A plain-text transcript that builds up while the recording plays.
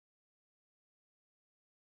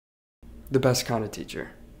The best kind of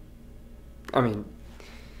teacher. I mean,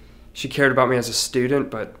 she cared about me as a student,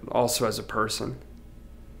 but also as a person.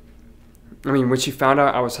 I mean, when she found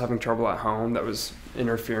out I was having trouble at home that was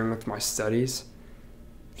interfering with my studies,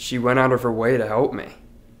 she went out of her way to help me.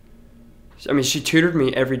 I mean, she tutored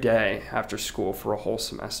me every day after school for a whole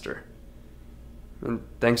semester. And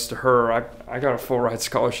thanks to her, I got a full-ride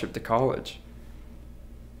scholarship to college.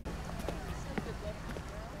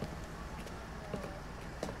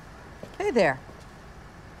 Hey there.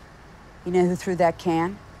 You know who threw that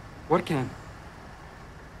can? What can?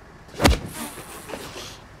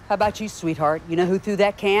 How about you, sweetheart? You know who threw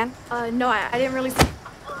that can? No, I didn't really see.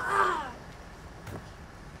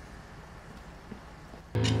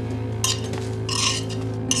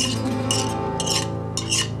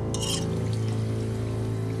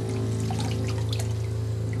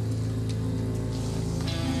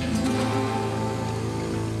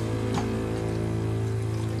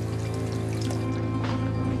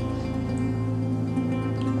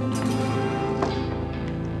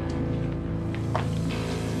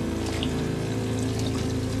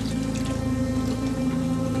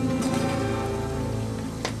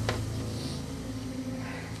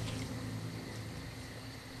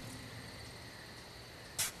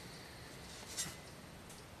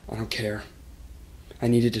 I don't care. I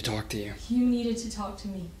needed to talk to you. You needed to talk to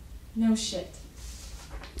me. No shit.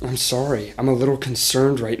 I'm sorry. I'm a little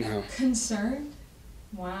concerned right now. Concerned?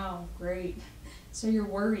 Wow, great. So you're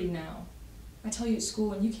worried now. I tell you at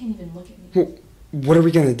school and you can't even look at me. Well, what are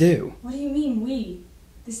we gonna do? What do you mean, we?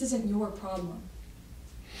 This isn't your problem.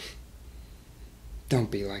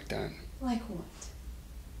 Don't be like that. Like what?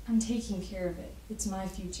 I'm taking care of it. It's my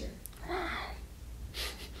future. Wow.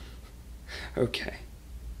 Okay.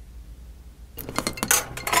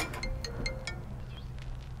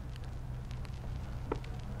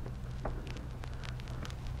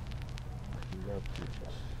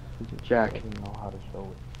 Jack,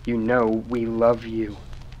 you know we love you.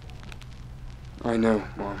 I know,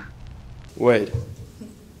 Mom. Wade.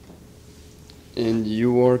 And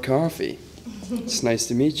your coffee. It's nice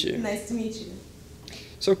to meet you. Nice to meet you.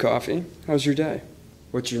 So, Coffee, how's your day?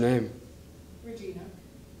 What's your name? Regina.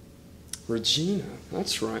 Regina,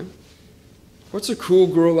 that's right. What's a cool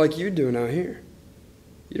girl like you doing out here?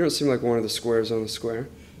 You don't seem like one of the squares on the square.